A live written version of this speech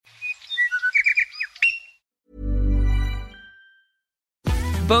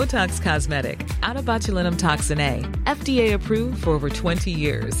Botox Cosmetic, out of botulinum toxin A, FDA approved for over 20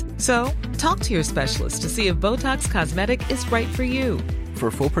 years. So, talk to your specialist to see if Botox Cosmetic is right for you. For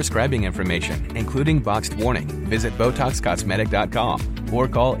full prescribing information, including boxed warning, visit BotoxCosmetic.com or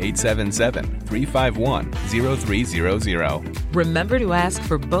call 877-351-0300. Remember to ask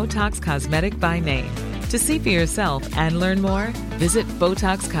for Botox Cosmetic by name. To see for yourself and learn more, visit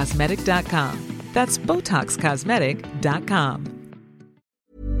BotoxCosmetic.com. That's BotoxCosmetic.com.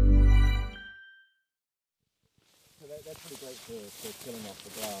 That's pretty great for killing off the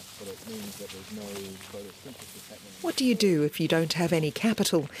grass, but it means that there's no photosynthesis happening. What do you do if you don't have any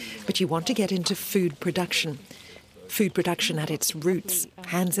capital, but you want to get into food production? Food production at its roots,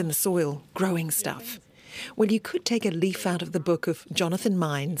 hands in the soil, growing stuff. Well, you could take a leaf out of the book of Jonathan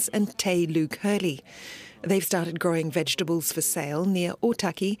Mines and Tae Luke Hurley. They've started growing vegetables for sale near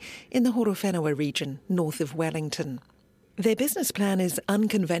Ōtaki in the Horowhenua region, north of Wellington. Their business plan is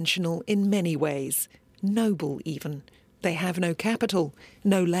unconventional in many ways, noble even. They have no capital,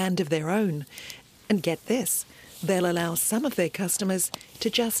 no land of their own. And get this, they'll allow some of their customers to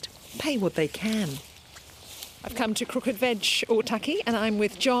just pay what they can. I've come to Crooked Veg Ōtaki and I'm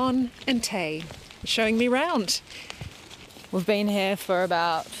with Jon and Tae, showing me round. We've been here for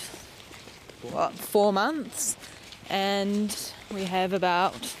about, 4 months, and we have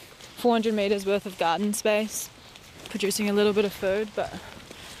about 400 metres worth of garden space, producing a little bit of food, but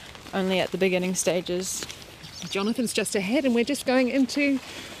only at the beginning stages. Jonathan's just ahead and we're just going into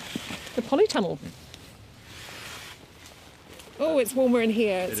the polytunnel. Oh, it's warmer in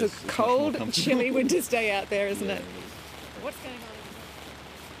here. It's a cold, chilly winter's day out there, isn't it? What's going on?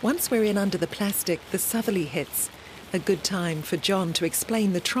 Once we're in under the plastic, the southerly hits. A good time for Jon to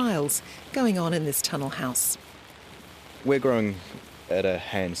explain the trials going on in this tunnel house. We're growing at a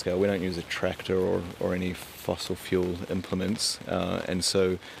hand scale. We don't use a tractor or any fossil fuel implements, and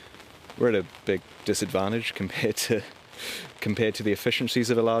so we're at a big disadvantage compared to the efficiencies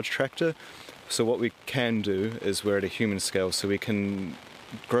of a large tractor. So what we can do is we're at a human scale, so we can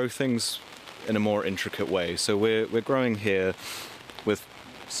grow things in a more intricate way. So we're growing here with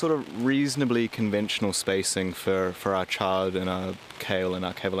sort of reasonably conventional spacing for our chard and our kale and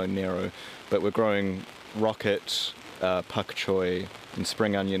our cavolo nero, but we're growing rocket, pak choi and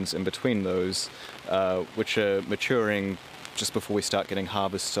spring onions in between those, which are maturing just before we start getting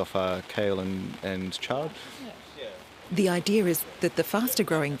harvests off our kale and chard. The idea is that the faster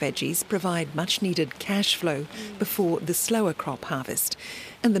growing veggies provide much needed cash flow before the slower crop harvest,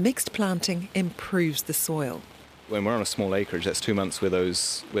 and the mixed planting improves the soil. When we're on a small acreage, that's 2 months where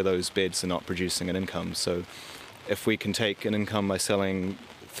those beds are not producing an income. So if we can take an income by selling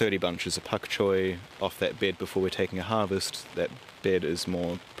 30 bunches of pak choi off that bed before we're taking a harvest, that bed is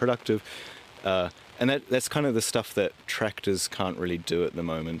more productive. And that's kind of the stuff that tractors can't really do at the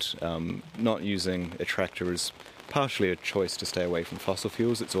moment. Not using a tractor is partially a choice to stay away from fossil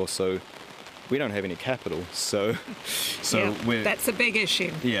fuels. It's also, we don't have any capital, so that's a big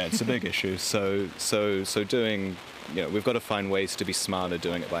issue. Yeah, it's a big issue. So doing, we've got to find ways to be smarter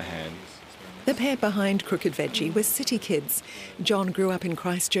doing it by hand. The pair behind Crooked Veggie were city kids. Jon grew up in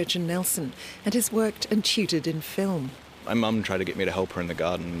Christchurch and Nelson and has worked and tutored in film. My mum tried to get me to help her in the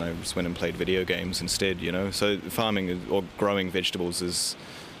garden, and I just went and played video games instead, So farming or growing vegetables is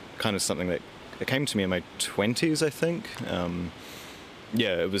kind of something that it came to me in my 20s, I think.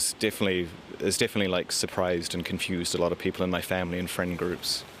 It was definitely like surprised and confused a lot of people in my family and friend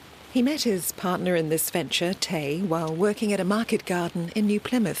groups. He met his partner in this venture, Tae, while working at a market garden in New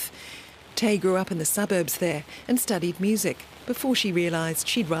Plymouth. Tae grew up in the suburbs there and studied music before she realised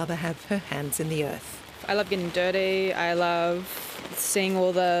she'd rather have her hands in the earth. I love getting dirty. I love seeing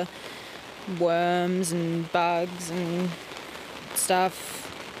all the worms and bugs and stuff.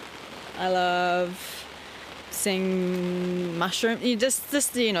 I love seeing mushrooms.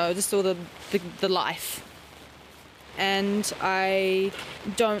 Just all the life. And I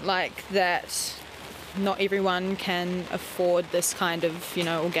don't like that not everyone can afford this kind of,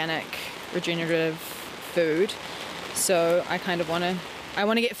 organic, regenerative food. So I kind of want to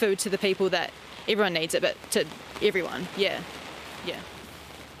get food to the people that everyone needs it, but to everyone, yeah.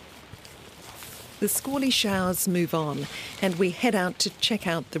 The squally showers move on, and we head out to check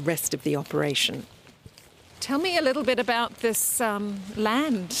out the rest of the operation. Tell me a little bit about this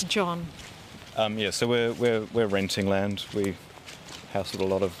land, Jon. So we're renting land. We house with a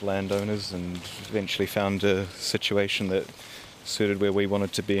lot of landowners, and eventually found a situation that suited where we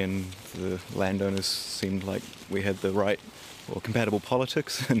wanted to be, and the landowners seemed like we had the right or compatible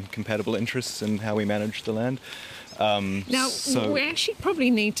politics and compatible interests in how we managed the land. Now, we actually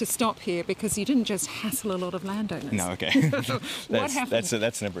probably need to stop here because you didn't just hassle a lot of landowners. No, okay. What happened?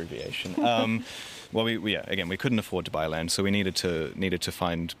 That's an abbreviation. Well, we couldn't afford to buy land, so we needed to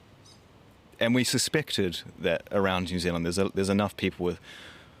find, and we suspected that around New Zealand there's enough people with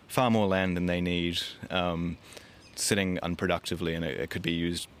far more land than they need, sitting unproductively, and it could be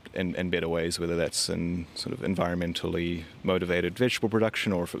used in better ways, whether that's in sort of environmentally motivated vegetable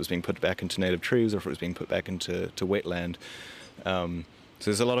production, or if it was being put back into native trees, or if it was being put back into wetland. So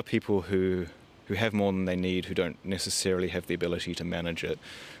there's a lot of people who have more than they need, who don't necessarily have the ability to manage it.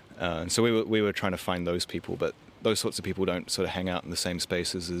 So we were trying to find those people, but those sorts of people don't sort of hang out in the same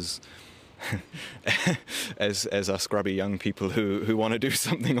spaces as us grubby young people who want to do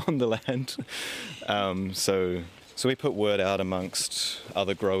something on the land. So we put word out amongst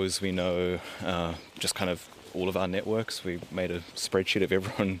other growers we know, just kind of all of our networks. We made a spreadsheet of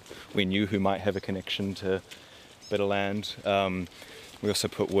everyone we knew who might have a connection to better land. We also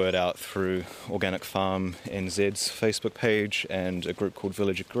put word out through Organic Farm NZ's Facebook page and a group called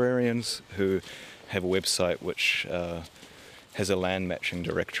Village Agrarians, who have a website which has a land matching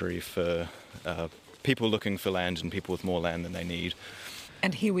directory for people looking for land and people with more land than they need.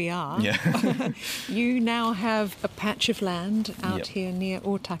 And here we are. Yeah. You now have a patch of land out here near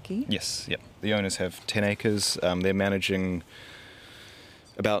Ōtaki. Yes, yep. The owners have 10 acres. They're managing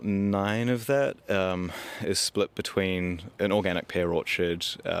about 9 of that is split between an organic pear orchard,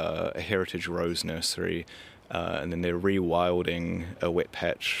 a heritage rose nursery, and then they're rewilding a wet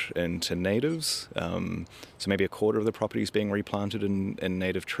patch into natives. So maybe a quarter of the property is being replanted in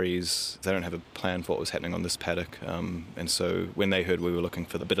native trees. They don't have a plan for what was happening on this paddock. And so when they heard we were looking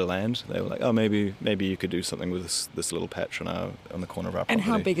for the bit of land, they were like, oh, maybe you could do something with this little patch on the corner of our property. And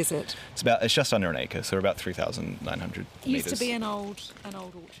how big is it? It's just under an acre, so about 3,900 metres. Used to be an old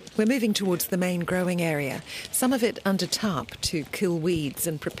orchard. We're moving towards the main growing area, some of it under tarp to kill weeds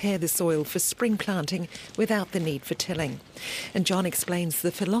and prepare the soil for spring planting without the need for tilling. And Jon explains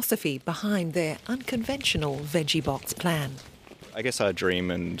the philosophy behind their unconventional veggie box plan. I guess our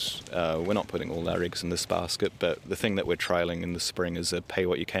dream, and we're not putting all our eggs in this basket, but the thing that we're trialling in the spring is a pay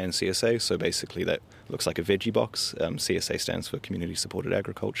what you can CSA. So basically that looks like a veggie box. CSA stands for Community Supported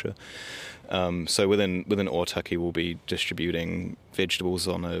Agriculture. So within Ōtaki we'll be distributing vegetables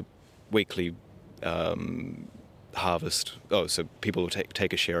on a weekly harvest. So people will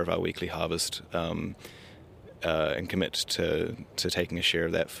take a share of our weekly harvest and commit to taking a share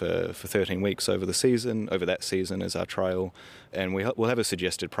of that for 13 weeks over that season as our trial. And we'll have a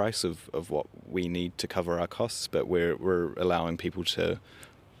suggested price of what we need to cover our costs, but we're allowing people to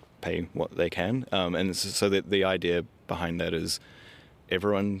pay what they can. And so the idea behind that is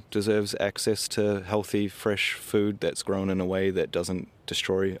everyone deserves access to healthy, fresh food that's grown in a way that doesn't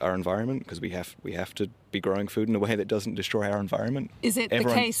destroy our environment, because we have to be growing food in a way that doesn't destroy our environment. Is it the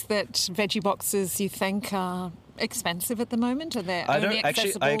case that veggie boxes, you think, are expensive at the moment? Are they only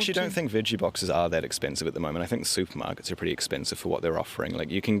accessible? I actually don't think veggie boxes are that expensive at the moment. I think supermarkets are pretty expensive for what they're offering.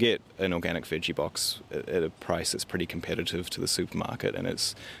 Like, you can get an organic veggie box at a price that's pretty competitive to the supermarket, and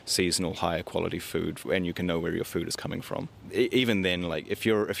it's seasonal, higher quality food, and you can know where your food is coming from. Even then, like, if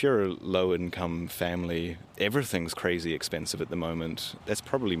you're a low income family, everything's crazy expensive at the moment. That's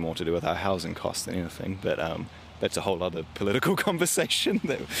probably more to do with our housing costs than anything, but that's a whole other political conversation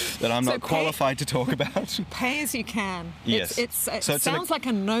that I'm not qualified to talk about. Pay as you can. Yes. It sounds like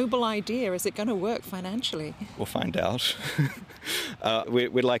a noble idea. Is it going to work financially? We'll find out.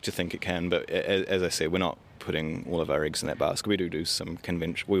 We'd like to think it can, but as I said, we're not putting all of our eggs in that basket.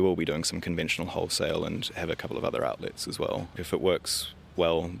 We will be doing some conventional wholesale and have a couple of other outlets as well. If it works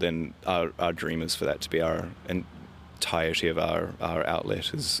well, then our dream is for that to be our entirety of our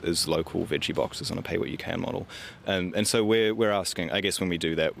outlet is local veggie boxes on a pay what you can model, and so we're asking, I guess when we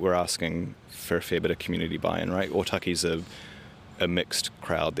do that, we're asking for a fair bit of community buy-in, right? Ōtaki's a mixed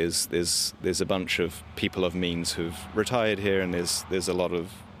crowd. There's a bunch of people of means who've retired here, and there's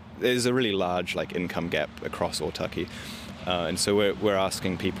a really large income gap across Ōtaki, and so we're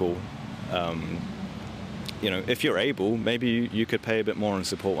asking people, if you're able, maybe you could pay a bit more and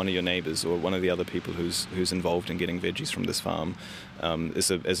support one of your neighbours or one of the other people who's involved in getting veggies from this farm,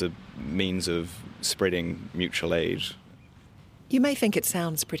 as a means of spreading mutual aid. You may think it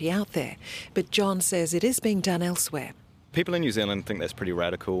sounds pretty out there, but Jon says it is being done elsewhere. People in New Zealand think that's pretty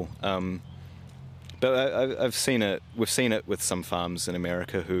radical, but I've seen it. We've seen it with some farms in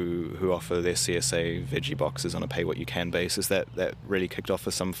America who offer their CSA veggie boxes on a pay-what-you-can basis. That really kicked off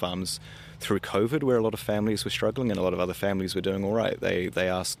for some farms through COVID, where a lot of families were struggling and a lot of other families were doing all right. They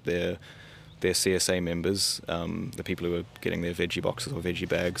asked their CSA members, the people who were getting their veggie boxes or veggie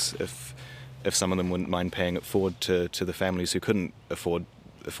bags, if if some of them wouldn't mind paying it forward to the families who couldn't afford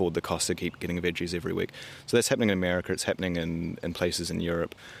the cost to keep getting veggies every week. So that's happening in America. It's happening in places in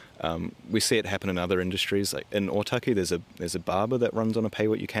Europe. We see it happen in other industries. Like in Ōtaki, there's a barber that runs on a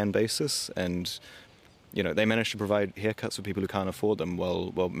pay-what-you-can basis, and they manage to provide haircuts for people who can't afford them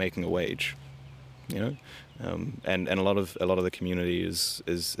while making a wage. And a lot of the community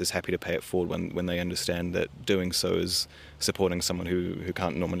is happy to pay it forward when they understand that doing so is supporting someone who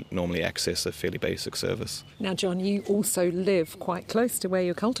can't normally access a fairly basic service. Now, Jon, you also live quite close to where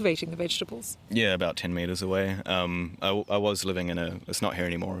you're cultivating the vegetables. Yeah, about 10 metres away. I was living it's not here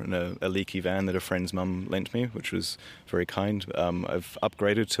anymore, in a leaky van that a friend's mum lent me, which was very kind. I've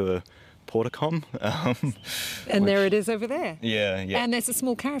upgraded to a portacom. And there it is over there. Yeah. And there's a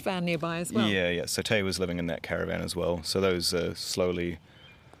small caravan nearby as well. Yeah. So Tae was living in that caravan as well. So those slowly,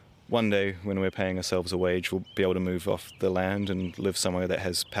 one day when we're paying ourselves a wage, we'll be able to move off the land and live somewhere that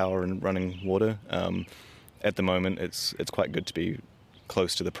has power and running water. At the moment, it's quite good to be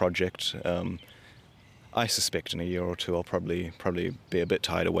close to the project. I suspect in a year or two I'll probably be a bit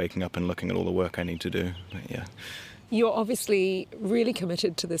tired of waking up and looking at all the work I need to do. But yeah. You're obviously really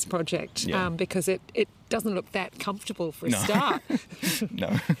committed to this project, Yeah. Because it doesn't look that comfortable for a start.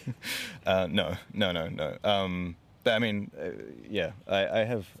 No. But I mean, I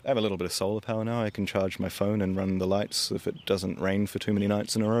have a little bit of solar power now. I can charge my phone and run the lights if it doesn't rain for too many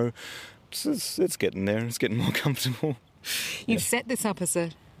nights in a row. It's getting there. It's getting more comfortable. You've set this up as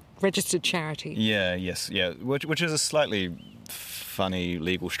a registered charity. Which is a slightly funny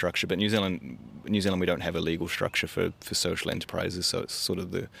legal structure, but New Zealand we don't have a legal structure for social enterprises, so it's sort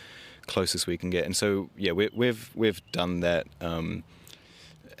of the closest we can get. And so we've done that.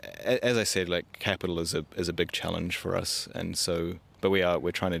 As I said, like, capital is a big challenge for us, and so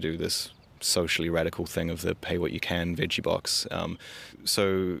we're trying to do this socially radical thing of the pay what you can veggie box.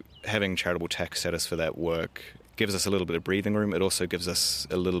 So having charitable tax status for that work gives us a little bit of breathing room. It also gives us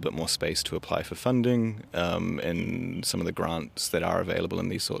a little bit more space to apply for funding in some of the grants that are available in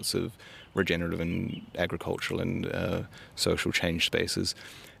these sorts of regenerative and agricultural and social change spaces.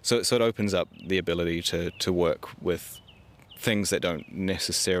 So it opens up the ability to work with things that don't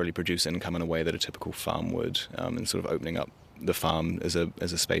necessarily produce income in a way that a typical farm would, and sort of opening up the farm as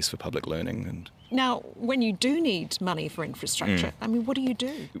a space for public learning. And now, when you do need money for infrastructure, I mean, what do you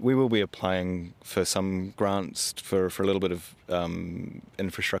do? We will be applying for some grants for a little bit of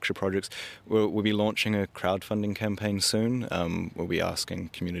infrastructure projects. We'll be launching a crowdfunding campaign soon. We'll be asking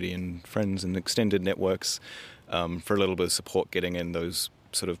community and friends and extended networks for a little bit of support getting in those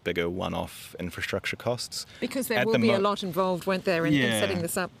sort of bigger one-off infrastructure costs. Because there will be a lot involved, won't there, in setting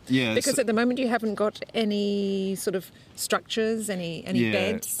this up? Yeah. Because at the moment you haven't got any sort of structures, any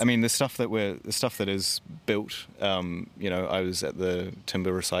beds. I mean, the stuff that is built. I was at the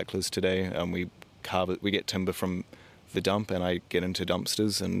timber recyclers today, and we get timber from the dump, and I get into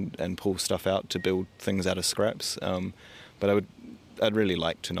dumpsters and pull stuff out to build things out of scraps. But I'd really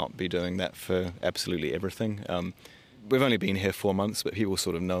like to not be doing that for absolutely everything. We've only been here 4 months, but people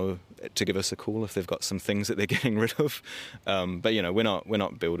sort of know to give us a call if they've got some things that they're getting rid of. But we're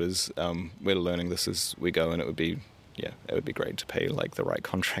not builders. We're learning this as we go, and it would be great to pay like the right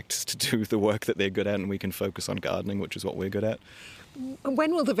contractors to do the work that they're good at, and we can focus on gardening, which is what we're good at.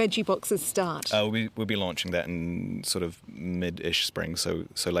 When will the veggie boxes start? We'll be launching that in sort of mid-ish spring, so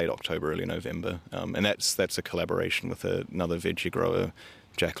late October, early November, and that's a collaboration with another veggie grower,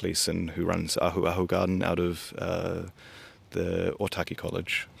 Jack Leeson, who runs Ahu Ahu Garden out of the Ōtaki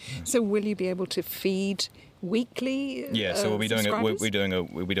College. So will you be able to feed weekly? Yeah, so we'll be doing a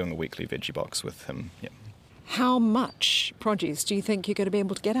weekly veggie box with him. Yeah. How much produce do you think you're going to be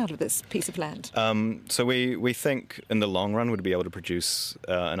able to get out of this piece of land? So we think in the long run we'd be able to produce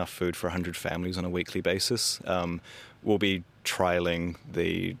enough food for 100 families on a weekly basis. We'll be trialling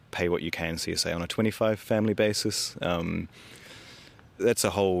the pay what you can CSA on a 25 family basis. That's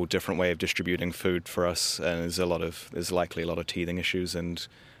a whole different way of distributing food for us, and there's likely a lot of teething issues, and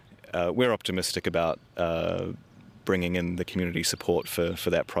we're optimistic about bringing in the community support for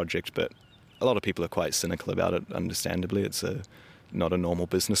that project, but a lot of people are quite cynical about it, understandably. It's not a normal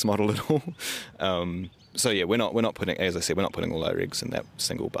business model at all. We're not putting, as I said, we're not putting all our eggs in that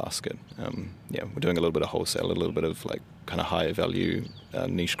single basket. We're doing a little bit of wholesale, a little bit of like kind of higher value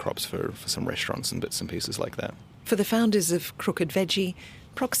niche crops for some restaurants and bits and pieces like that. For the founders of Crooked Veggie,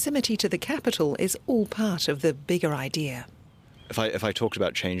 proximity to the capital is all part of the bigger idea. If I talked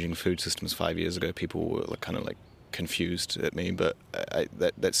about changing food systems 5 years ago, people were kind of like confused at me, but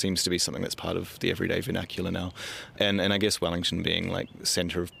that seems to be something that's part of the everyday vernacular now. And I guess Wellington being like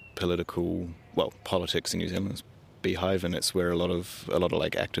centre of politics in New Zealand is beehive, and it's where a lot of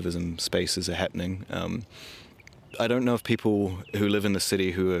like activism spaces are happening. I don't know if people who live in the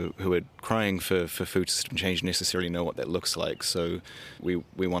city who are crying for food system change necessarily know what that looks like. So we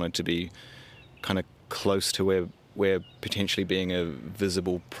wanted to be kind of close to where potentially being a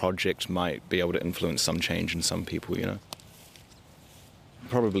visible project might be able to influence some change in some people, you know.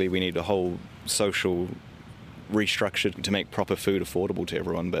 Probably we need a whole social restructure to make proper food affordable to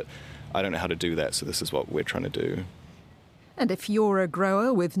everyone, but I don't know how to do that, so this is what we're trying to do. And if you're a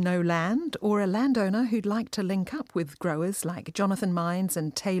grower with no land or a landowner who'd like to link up with growers like Jonathan Mines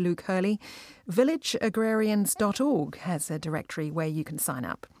and Tae Luke Hurley, villageagrarians.org has a directory where you can sign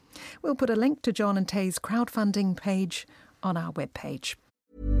up. We'll put a link to Jon and Tae's crowdfunding page on our webpage.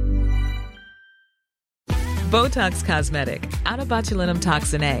 Botox Cosmetic, out of botulinum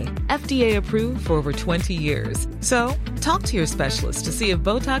toxin A, FDA approved for over 20 years. So, talk to your specialist to see if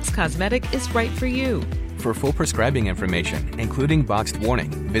Botox Cosmetic is right for you. For full prescribing information, including boxed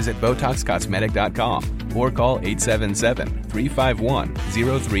warning, visit BotoxCosmetic.com or call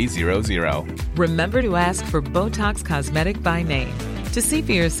 877-351-0300. Remember to ask for Botox Cosmetic by name. To see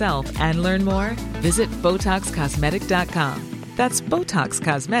for yourself and learn more, visit BotoxCosmetic.com. That's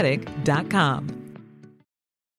BotoxCosmetic.com.